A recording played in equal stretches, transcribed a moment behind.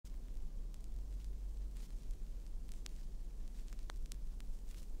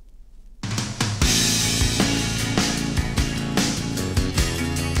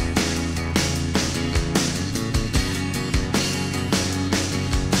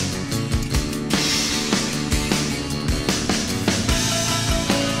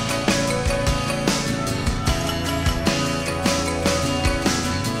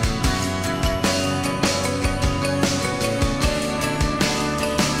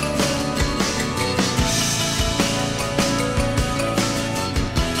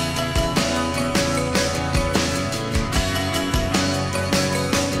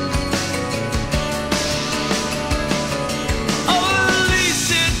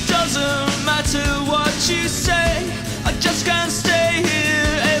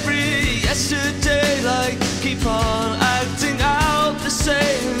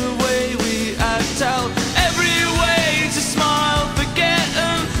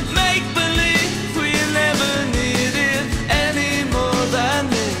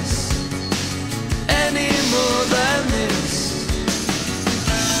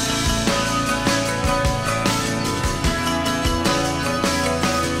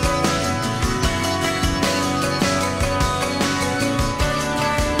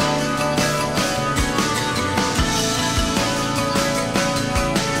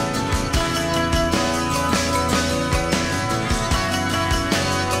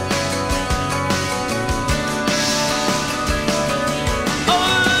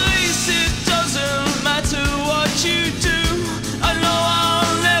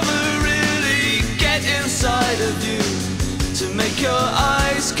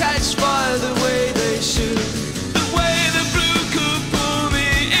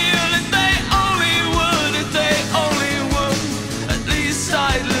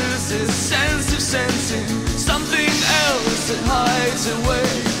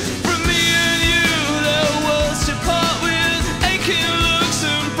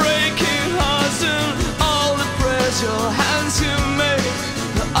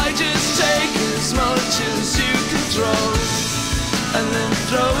pictures you can throw, and then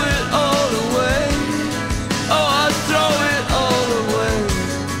throw it all away. Oh, I'd throw it all away,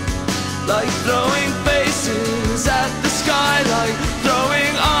 like throwing faces at the sky, like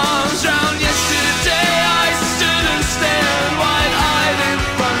throwing arms round yesterday. I stood and stared wide-eyed in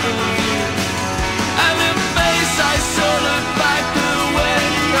front of you, and the face I saw looked back the way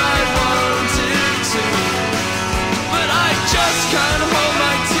I wanted to, but I just can't hold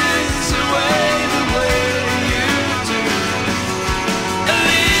my tears away the way you do.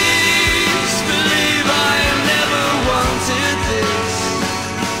 Elise, believe I never wanted this.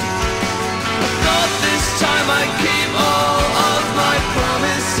 I thought this time I'd keep all of my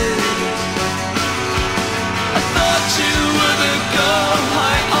promises. I thought you were the girl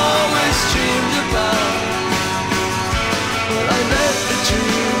I always dreamed about, but I let the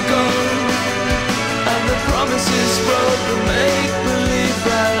dream go, and the promises broke, the make-believe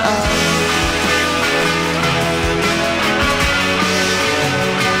ran out.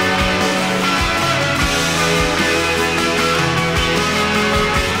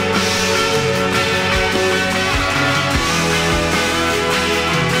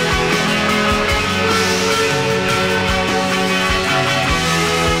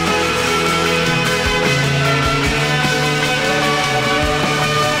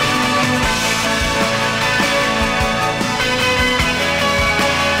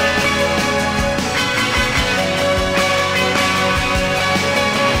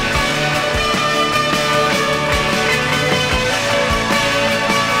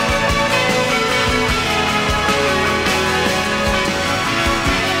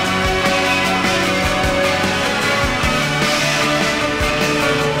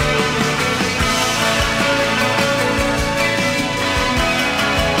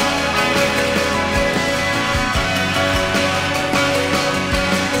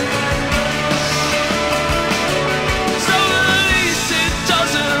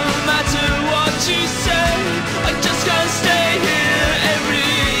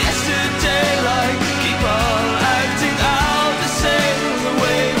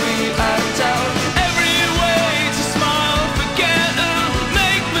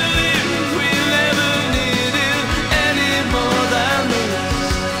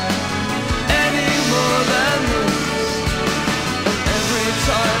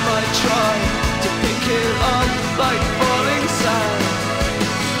 Like falling sand,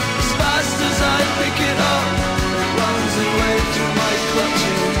 as fast as I pick it up, it runs away through my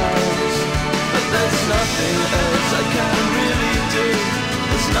clutching hands. But there's nothing else I can really do.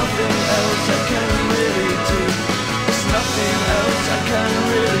 There's nothing else I